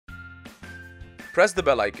Press the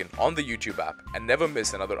bell icon on the YouTube app and never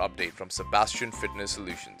miss another update from Sebastian Fitness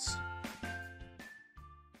Solutions.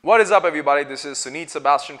 What is up, everybody? This is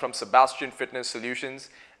Sebastian from Sebastian Fitness Solutions,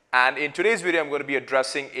 and in today's video I'm going to be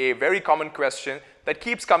addressing a very common question that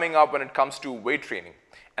keeps coming up when it comes to weight training,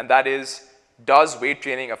 and that is, does weight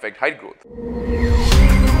training affect height growth?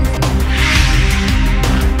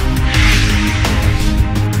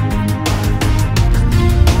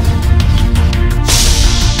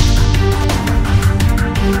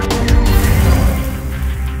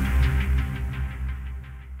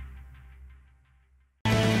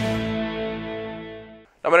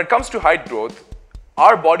 Now, when it comes to height growth,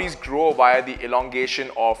 our bodies grow via the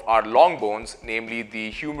elongation of our long bones, namely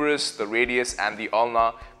the humerus, the radius and the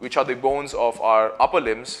ulna, which are the bones of our upper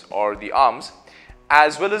limbs or the arms,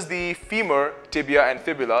 as well as the femur, tibia and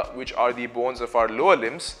fibula, which are the bones of our lower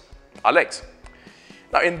limbs, our legs.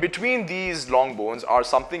 Now, in between these long bones are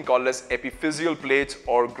something called as epiphyseal plates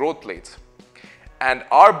or growth plates. And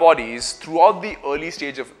our bodies, throughout the early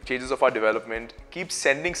stages of our development, keep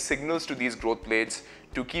sending signals to these growth plates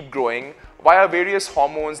to keep growing via various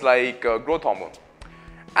hormones like growth hormone.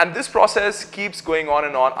 And this process keeps going on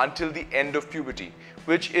and on until the end of puberty,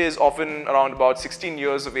 which is often around about 16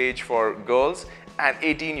 years of age for girls and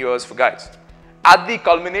 18 years for guys. At the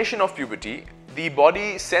culmination of puberty, the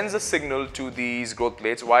body sends a signal to these growth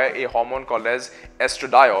plates via a hormone called as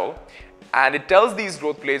estradiol, and it tells these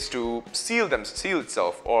growth plates to seal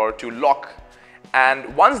itself or to lock.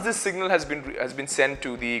 And once this signal has been sent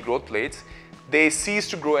to the growth plates, they cease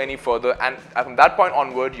to grow any further, and from that point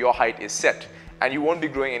onward your height is set and you won't be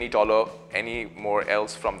growing any taller anymore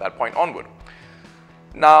else from that point onward.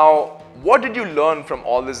 Now, what did you learn from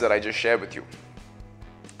all this that I just shared with you?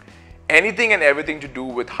 Anything and everything to do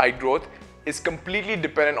with height growth is completely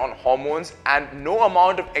dependent on hormones, and no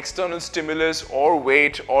amount of external stimulus or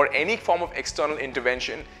weight or any form of external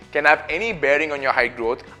intervention can have any bearing on your height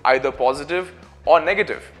growth, either positive or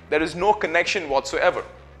negative. There is no connection whatsoever,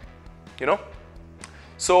 you know.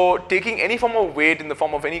 So taking any form of weight in the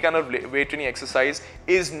form of any kind of weight training exercise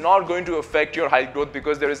is not going to affect your height growth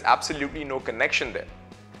because there is absolutely no connection there.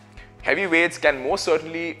 Heavy weights can most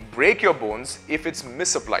certainly break your bones if it's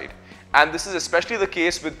misapplied. And this is especially the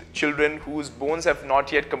case with children whose bones have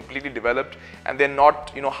not yet completely developed and they're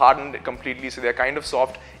not, hardened completely, so they're kind of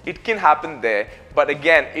soft. It can happen there, but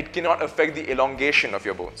again, it cannot affect the elongation of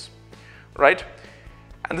your bones, right?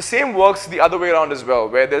 And the same works the other way around as well,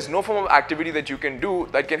 where there's no form of activity that you can do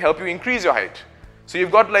that can help you increase your height. So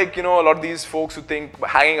you've got a lot of these folks who think by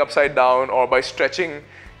hanging upside down or by stretching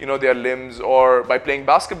their limbs or by playing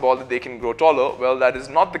basketball that they can grow taller. Well, that is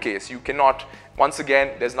not the case. You cannot. Once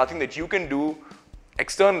again, there's nothing that you can do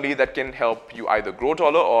externally that can help you either grow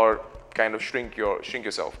taller or kind of shrink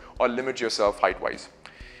yourself or limit yourself height-wise.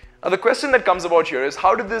 Now, the question that comes about here is,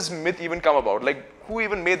 how did this myth even come about? Like, who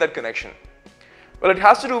even made that connection? Well, it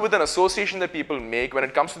has to do with an association that people make when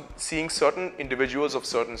it comes to seeing certain individuals of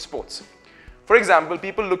certain sports. For example,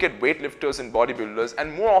 people look at weightlifters and bodybuilders,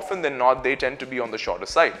 and more often than not, they tend to be on the shorter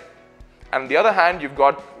side. And on the other hand, you've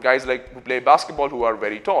got guys who play basketball who are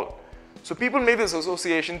very tall. So people make this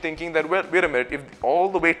association thinking that, well, wait a minute, if all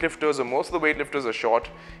the weightlifters or most of the weightlifters are short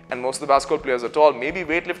and most of the basketball players are tall, maybe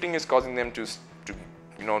weightlifting is causing them to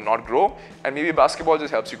not grow, and maybe basketball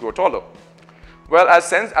just helps you grow taller. Well,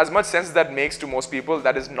 as much sense that makes to most people,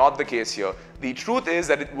 that is not the case here. The truth is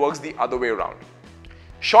that it works the other way around.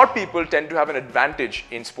 Short people tend to have an advantage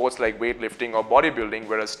in sports like weightlifting or bodybuilding,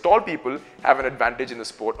 whereas tall people have an advantage in the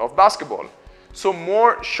sport of basketball. So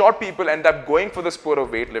more short people end up going for the sport of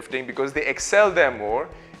weightlifting because they excel there more,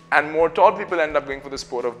 and more tall people end up going for the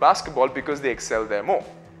sport of basketball because they excel there more.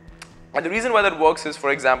 And the reason why that works is,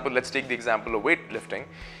 for example, let's take the example of weightlifting.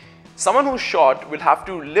 Someone who's short will have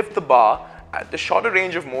to lift the bar at the shorter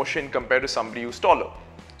range of motion compared to somebody who's taller.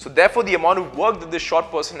 So therefore, the amount of work that this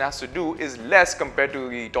short person has to do is less compared to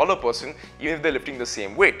the taller person, even if they're lifting the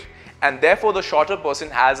same weight. And therefore, the shorter person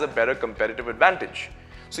has a better competitive advantage.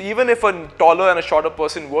 So even if a taller and a shorter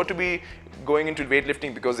person were to be going into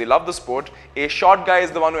weightlifting because they love the sport, a short guy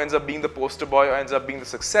is the one who ends up being the poster boy or ends up being the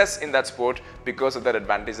success in that sport because of that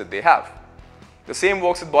advantage that they have. The same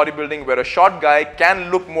works with bodybuilding, where a short guy can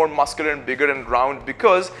look more muscular and bigger and round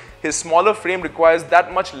because his smaller frame requires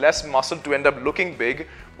that much less muscle to end up looking big,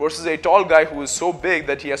 versus a tall guy who is so big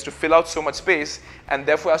that he has to fill out so much space and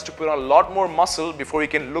therefore has to put on a lot more muscle before he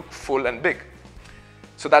can look full and big.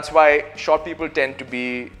 So that's why short people tend to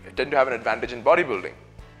have an advantage in bodybuilding.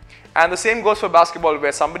 And the same goes for basketball,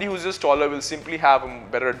 where somebody who's just taller will simply have a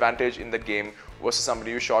better advantage in the game versus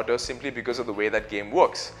somebody who's shorter, simply because of the way that game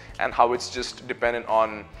works and how it's just dependent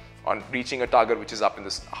on on reaching a target which is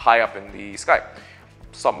high up in the sky,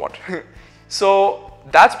 somewhat. So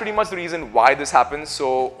that's pretty much the reason why this happens.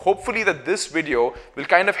 So hopefully that this video will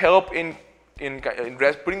kind of help in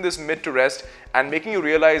putting this myth to rest and making you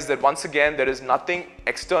realize that once again there is nothing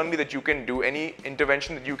externally that you can do, any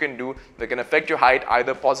intervention that you can do that can affect your height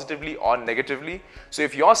either positively or negatively. So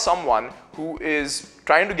if you're someone who is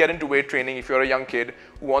trying to get into weight training, if you're a young kid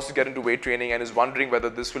who wants to get into weight training and is wondering whether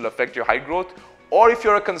this will affect your height growth, or if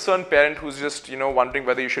you're a concerned parent who's just wondering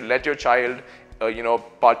whether you should let your child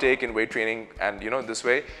partake in weight training and this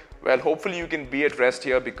way, well, hopefully you can be at rest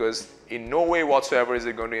here, because in no way whatsoever is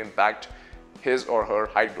it going to impact his or her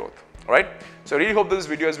height growth. All right, so I really hope this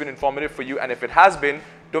video has been informative for you, and if it has been,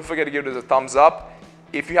 don't forget to give it a thumbs up.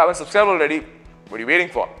 If you haven't subscribed already, what are you waiting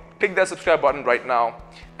for? Click that subscribe button right now.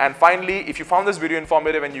 And finally, if you found this video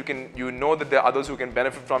informative and you know that there are others who can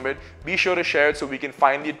benefit from it, be sure to share it so we can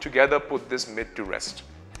finally together put this myth to rest.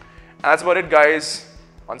 And that's about it, guys.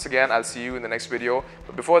 Once again, I'll see you in the next video.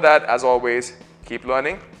 But before that, as always, keep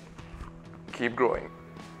learning, keep growing.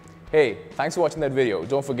 Hey, thanks for watching that video.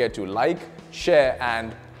 Don't forget to like, share,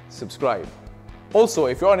 and subscribe. Also,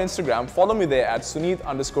 if you're on Instagram, follow me there at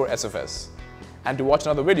Sunith_SFS. And to watch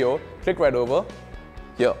another video, click right over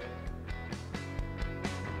here.